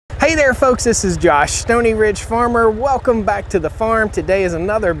Hey there folks, this is Josh, Stoney Ridge Farmer. Welcome back to the farm. Today is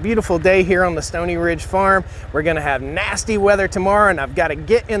another beautiful day here on the Stoney Ridge Farm. We're gonna have nasty weather tomorrow and I've gotta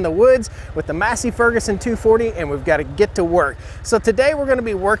get in the woods with the Massey Ferguson 240 and we've gotta get to work. So today we're gonna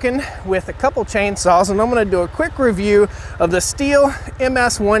be working with a couple chainsaws and I'm gonna do a quick review of the Stihl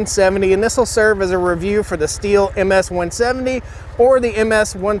MS-170, and this will serve as a review for the Stihl MS-170 or the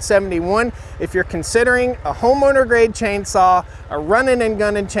MS-171. If you're considering a homeowner grade chainsaw, a running and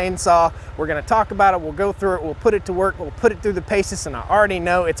gunning chainsaw, we're gonna talk about it, we'll go through it, we'll put it to work, we'll put it through the paces, and I already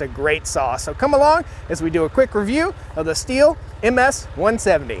know it's a great saw. So come along as we do a quick review of the Stihl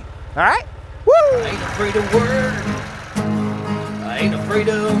MS-170. All right? Woo! I ain't afraid of work, I ain't afraid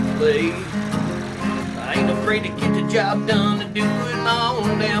of play, I ain't afraid to get the job done and do it my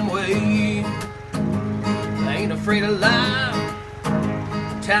own damn way. I ain't afraid of life,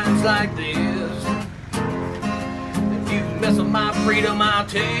 times like this. If you mess with my freedom, I'll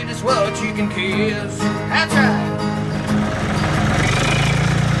tell you just what you can kiss. That's right.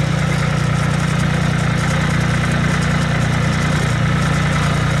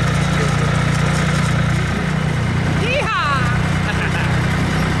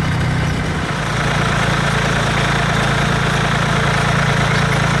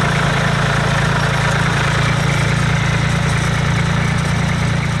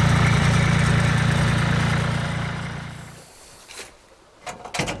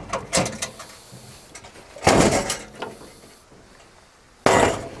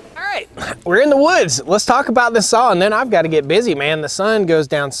 We're in the woods. Let's talk about this saw and then I've got to get busy, man. The sun goes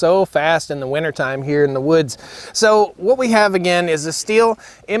down so fast in the wintertime here in the woods. So what we have again is the Stihl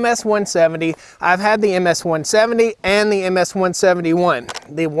MS-170. I've had the MS-170 and the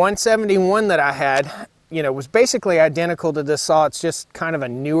MS-171. The 171 that I had, you know, was basically identical to this saw. It's just kind of a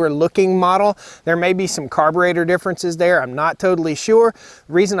newer looking model. There may be some carburetor differences there. I'm not totally sure.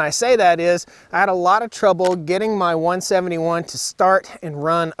 The reason I say that is I had a lot of trouble getting my 171 to start and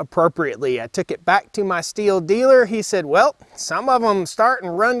run appropriately. I took it back to my Stihl dealer. He said, well, some of them start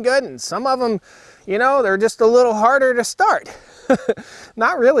and run good and some of them, you know, they're just a little harder to start.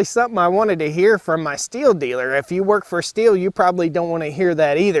 Not really something I wanted to hear from my Stihl dealer. If you work for Stihl, you probably don't want to hear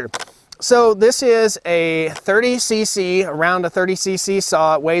that either. So this is a 30cc, around a 30cc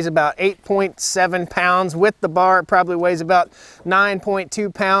saw. It weighs about 8.7 pounds. With the bar, it probably weighs about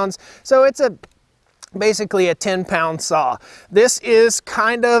 9.2 pounds. So it's basically a 10-pound saw. This is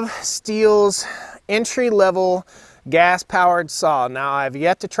kind of Stihl's entry-level gas-powered saw. Now, I've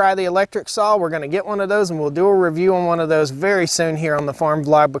yet to try the electric saw. We're going to get one of those and we'll do a review on one of those very soon here on the farm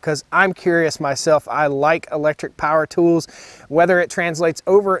vlog because I'm curious myself. I like electric power tools. Whether it translates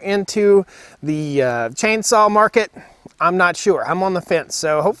over into the chainsaw market, I'm not sure. I'm on the fence.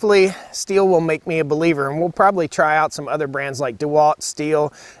 So hopefully Stihl will make me a believer, and we'll probably try out some other brands like DeWalt,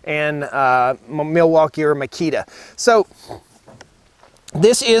 Stihl, and Milwaukee or Makita. So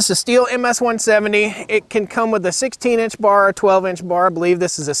this is the Stihl MS-170. It can come with a 16-inch bar or 12-inch bar. I believe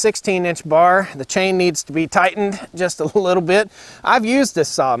this is a 16-inch bar. The chain needs to be tightened just a little bit. I've used this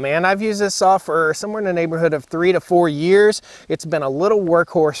saw, man. I've used this saw for somewhere in the neighborhood of 3 to 4 years. It's been a little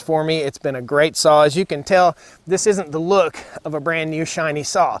workhorse for me. It's been a great saw. As you can tell, this isn't the look of a brand new shiny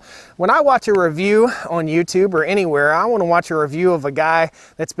saw. When I watch a review on YouTube or anywhere, I want to watch a review of a guy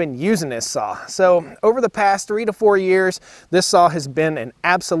that's been using this saw. So over the past 3 to 4 years, this saw has been an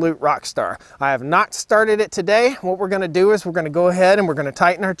absolute rock star. I have not started it today. What we're going to do is we're going to go ahead and we're going to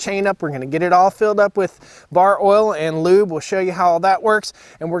tighten our chain up. We're going to get it all filled up with bar oil and lube. We'll show you how all that works,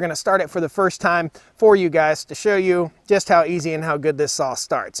 and we're going to start it for the first time for you guys to show you just how easy and how good this saw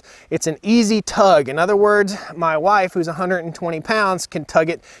starts. It's an easy tug. In other words, my wife, who's 120 pounds, can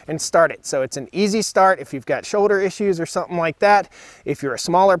tug it and start it. So it's an easy start if you've got shoulder issues or something like that. If you're a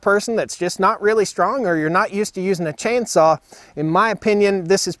smaller person that's just not really strong or you're not used to using a chainsaw, in my opinion,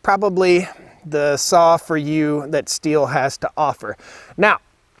 this is probably the saw for you that Stihl has to offer. Now,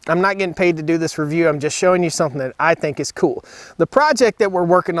 I'm not getting paid to do this review. I'm just showing you something that I think is cool. The project that we're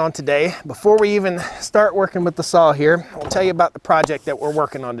working on today, before we even start working with the saw here, I'll tell you about the project that we're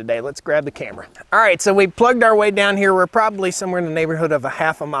working on today. Let's grab the camera. All right, so we plugged our way down here. We're probably somewhere in the neighborhood of a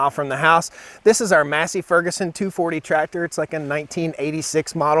half a mile from the house. This is our Massey Ferguson 240 tractor. It's like a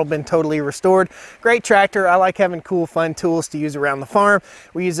 1986 model, been totally restored. Great tractor. I like having cool, fun tools to use around the farm.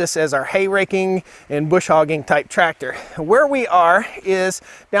 We use this as our hay raking and bush hogging type tractor. Where we are is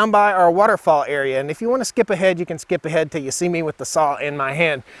down by our waterfall area, and if you want to skip ahead, you can skip ahead till you see me with the saw in my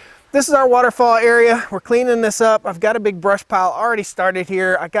hand. this is our waterfall area. We're cleaning this up. I've got a big brush pile already started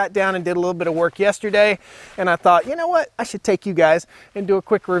here. I got down and did a little bit of work yesterday, and I thought, you know what? I should take you guys and do a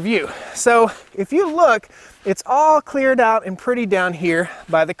quick review. So if you look, it's all cleared out and pretty down here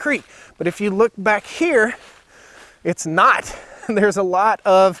by the creek. But if you look back here, it's not. There's a lot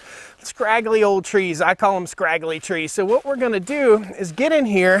of scraggly old trees. I call them scraggly trees. So what we're gonna do is get in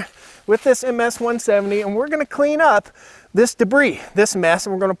here with this MS 170, and we're gonna clean up this debris, this mess,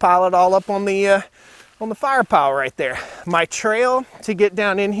 and we're going to pile it all up on the fire pile right there. My trail to get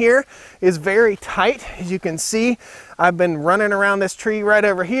down in here is very tight. As you can see, I've been running around this tree right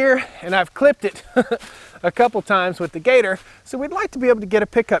over here, and I've clipped it a couple times with the gator. So we'd like to be able to get a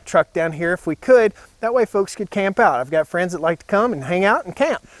pickup truck down here if we could. That way folks could camp out. I've got friends that like to come and hang out and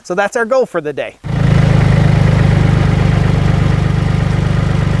camp. So that's our goal for the day.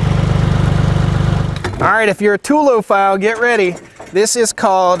 All right, if you're a toolophile, get ready. This is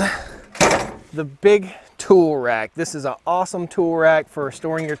called the big tool rack. This is an awesome tool rack for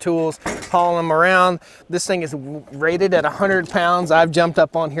storing your tools, hauling them around. This thing is rated at 100 pounds. I've jumped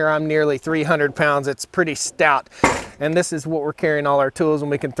up on here, I'm nearly 300 pounds. It's pretty stout. And this is what we're carrying all our tools,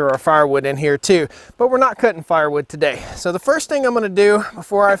 and we can throw our firewood in here too. But we're not cutting firewood today. So the first thing I'm gonna do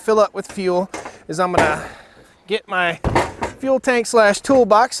before I fill up with fuel is I'm gonna get my fuel tank /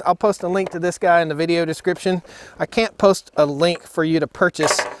 toolbox. I'll post a link to this guy in the video description. I can't post a link for you to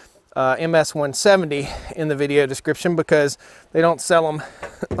purchase MS 170 in the video description because they don't sell them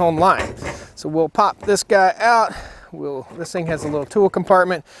online. So we'll pop this guy out. This thing has a little tool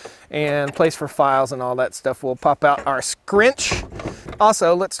compartment and place for files and all that stuff. We'll pop out our scrinch.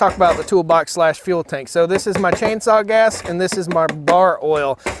 Also, let's talk about the toolbox / fuel tank. So this is my chainsaw gas, and this is my bar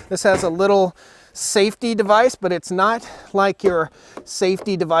oil. This has a little safety device, but it's not like your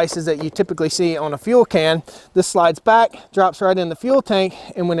safety devices that you typically see on a fuel can. This slides back, drops right in the fuel tank,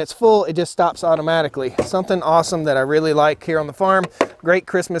 and when it's full, it just stops automatically. Something awesome that I really like here on the farm. Great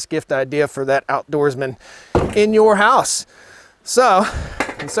Christmas gift idea for that outdoorsman in your house. So,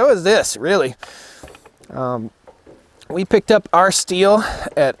 and so is this, really. We picked up our steel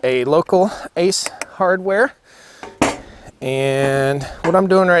at a local Ace Hardware. And what I'm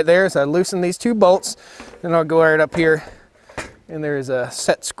doing right there is I loosen these 2 bolts, and I'll go right up here, and there's a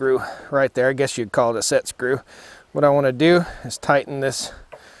set screw right there. I guess you'd call it a set screw. What I want to do is tighten this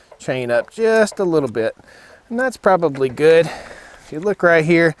chain up just a little bit, and that's probably good. If you look right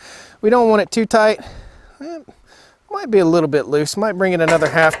here, we don't want it too tight. It might be a little bit loose, might bring it another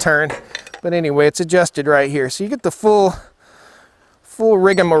half turn, but anyway, it's adjusted right here. So you get the full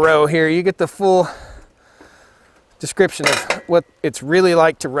rigmarole here. You get the full description of what it's really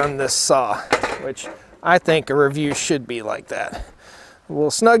like to run this saw, which I think a review should be like that. We'll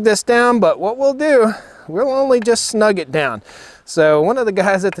snug this down, but what we'll do, we'll only just snug it down. So one of the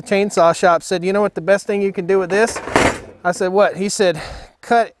guys at the chainsaw shop said, you know what the best thing you can do with this? I said, what? He said,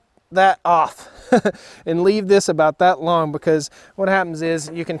 cut that off and leave this about that long, because what happens is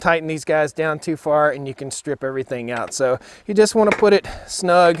you can tighten these guys down too far and you can strip everything out. So you just want to put it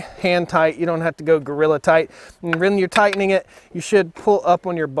snug, hand tight. You don't have to go gorilla tight. And when you're tightening it, you should pull up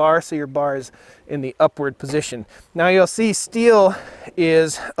on your bar so your bar is in the upward position. Now you'll see steel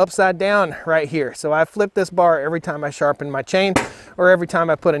is upside down right here. So I flip this bar every time I sharpen my chain, or every time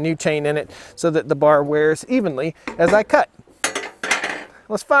I put a new chain in it, so that the bar wears evenly as I cut.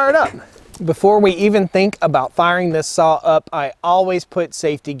 Let's fire it up. Before we even think about firing this saw up, I always put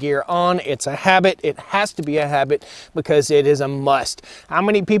safety gear on. It's a habit. It has to be a habit because it is a must. How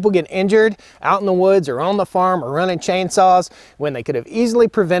many people get injured out in the woods or on the farm or running chainsaws when they could have easily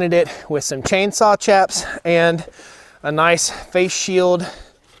prevented it with some chainsaw chaps and a nice face shield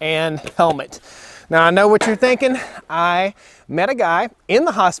and helmet? Now I know what you're thinking. I met a guy in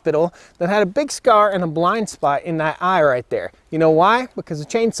the hospital that had a big scar and a blind spot in that eye right there. You know why? Because the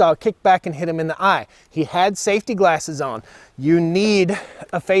chainsaw kicked back and hit him in the eye. He had safety glasses on. You need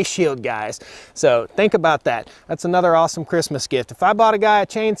a face shield, guys. So think about that. That's another awesome Christmas gift. If I bought a guy a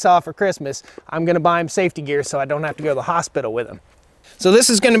chainsaw for Christmas, I'm gonna buy him safety gear so I don't have to go to the hospital with him. So this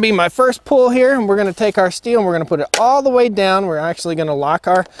is going to be my first pull here, and we're going to take our steel and we're going to put it all the way down. We're actually going to lock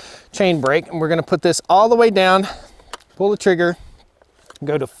our chain brake, and we're going to put this all the way down, pull the trigger,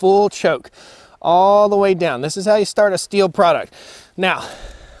 go to full choke, all the way down. This is how you start a steel product. Now,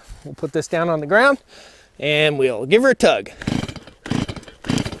 we'll put this down on the ground, and we'll give her a tug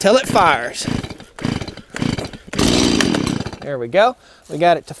till it fires. There we go. We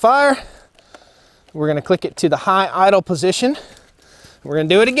got it to fire. We're going to click it to the high idle position. We're going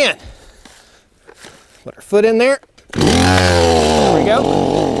to do it again. Put our foot in there. There we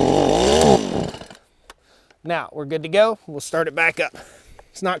go. Now we're good to go. We'll start it back up.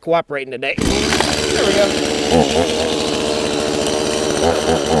 He's not cooperating today. There we go.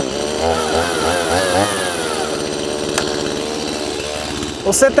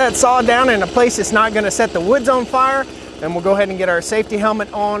 We'll set that saw down in a place that's not going to set the woods on fire, and we'll go ahead and get our safety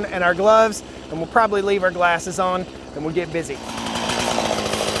helmet on and our gloves, and we'll probably leave our glasses on, and we'll get busy.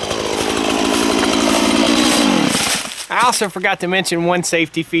 I also forgot to mention one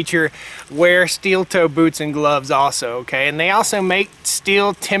safety feature: wear steel toe boots and gloves also, okay? And they also make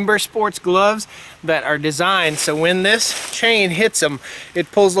steel timber sports gloves that are designed so when this chain hits them,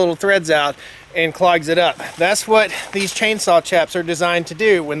 it pulls little threads out and clogs it up. That's what these chainsaw chaps are designed to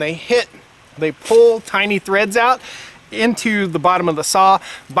do. When they hit, they pull tiny threads out into the bottom of the saw,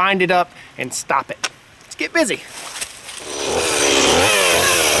 bind it up, and stop it. Let's get busy.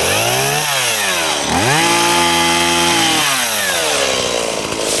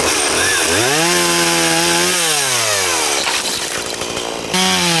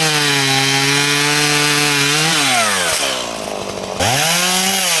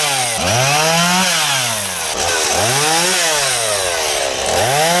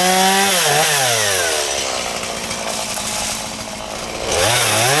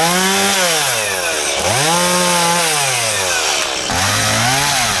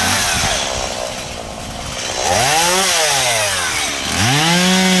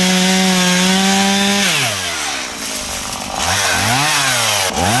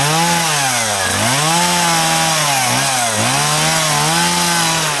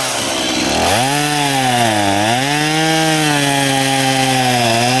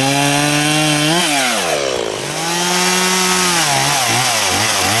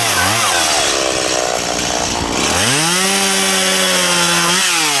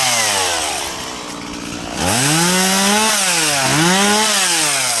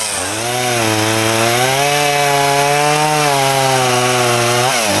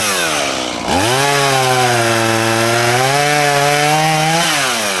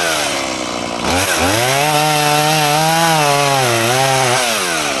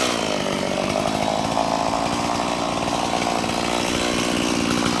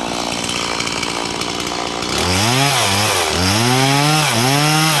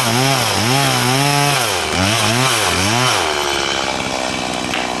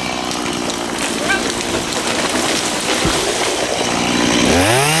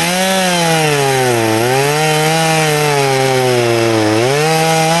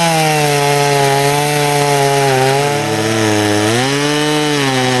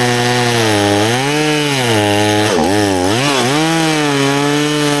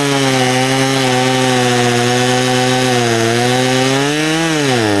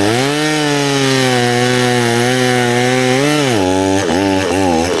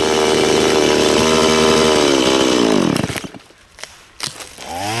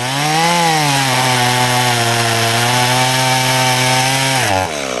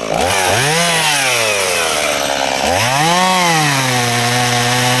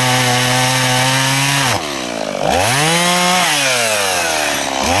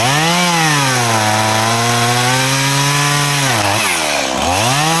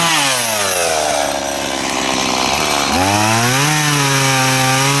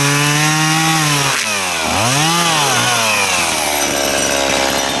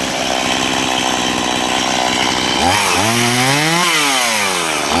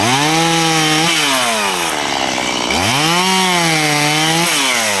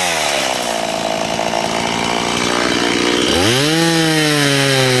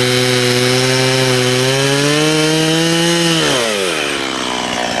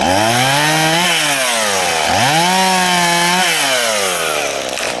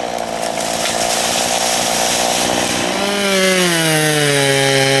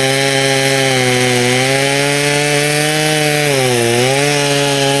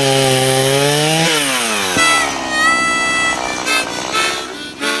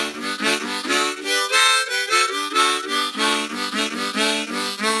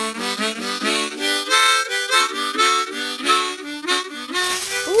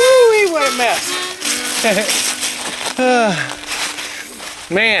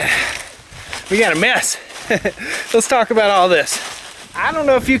 Man, we got a mess. Let's talk about all this. I don't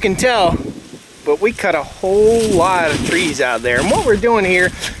know if you can tell, but we cut a whole lot of trees out there. And what we're doing here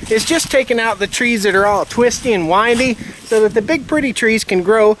is just taking out the trees that are all twisty and windy so that the big pretty trees can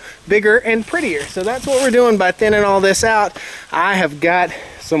grow bigger and prettier. So that's what we're doing by thinning all this out. I have got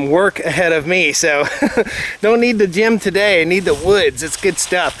some work ahead of me, so don't need the gym today, I need the woods. It's good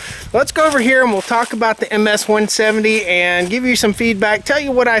stuff. Let's go over here and we'll talk about the MS-170 and give you some feedback, tell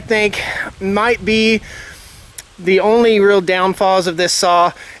you what I think might be the only real downfalls of this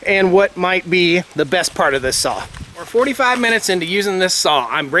saw and what might be the best part of this saw. We're 45 minutes into using this saw.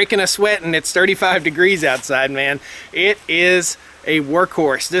 I'm breaking a sweat and it's 35 degrees outside, man. It is a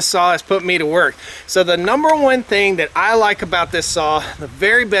workhorse. This saw has put me to work. So the number one thing that I like about this saw, the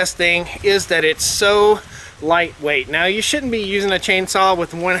very best thing, is that it's so lightweight. Now, you shouldn't be using a chainsaw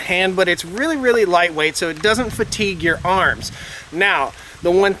with one hand, but it's really, really lightweight, so it doesn't fatigue your arms. Now,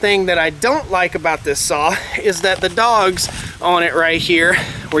 the one thing that I don't like about this saw is that the dogs on it right here,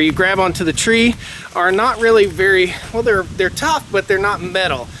 where you grab onto the tree, are not really very, well, they're tough, but they're not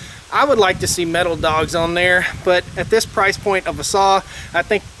metal. I would like to see metal dogs on there, but at this price point of a saw, I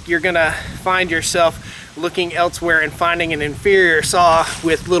think you're gonna find yourself looking elsewhere and finding an inferior saw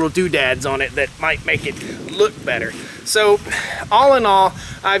with little doodads on it that might make it look better. So all in all,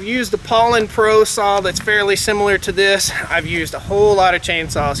 I've used the Paulin Pro saw that's fairly similar to this. I've used a whole lot of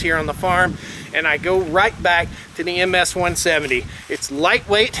chainsaws here on the farm, and I go right back to the MS-170. It's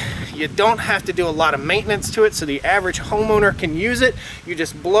lightweight. You don't have to do a lot of maintenance to it, so the average homeowner can use it. You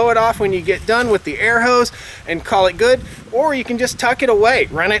just blow it off when you get done with the air hose and call it good, or you can just tuck it away,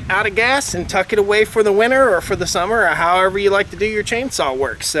 run it out of gas and tuck it away for the winter or for the summer, or however you like to do your chainsaw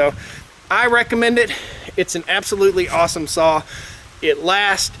work. So I recommend it. It's an absolutely awesome saw. It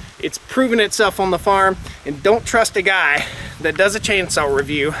lasts. It's proven itself on the farm, and don't trust a guy that does a chainsaw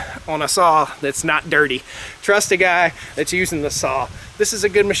review on a saw that's not dirty. Trust a guy that's using the saw. This is a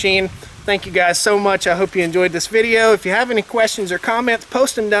good machine. Thank you guys so much. I hope you enjoyed this video. If you have any questions or comments,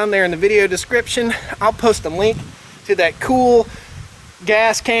 post them down there in the video description. I'll post a link to that cool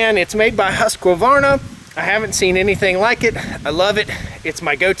gas can. It's made by Husqvarna. I haven't seen anything like it. I love it. It's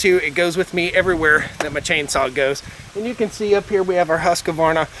my go-to. It goes with me everywhere that my chainsaw goes. And you can see up here we have our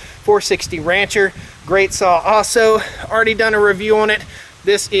Husqvarna 460 Rancher. Great saw. Also, already done a review on it.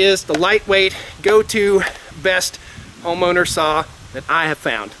 This is the lightweight, go-to, best homeowner saw that I have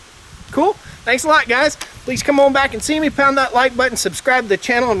found. Cool. Thanks a lot, guys. Please come on back and see me. Pound that like button, subscribe to the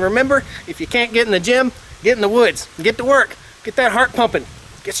channel, and remember, if you can't get in the gym, get in the woods. Get to work. Get that heart pumping.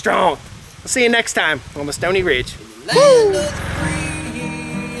 Get strong. I'll see you next time on the Stoney Ridge. Land of the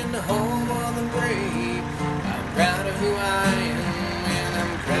free and the home of the brave. I'm proud of who I am, and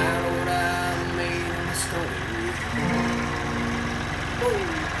I'm proud of what I made in the Stoney Ridge.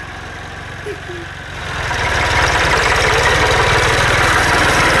 Woo.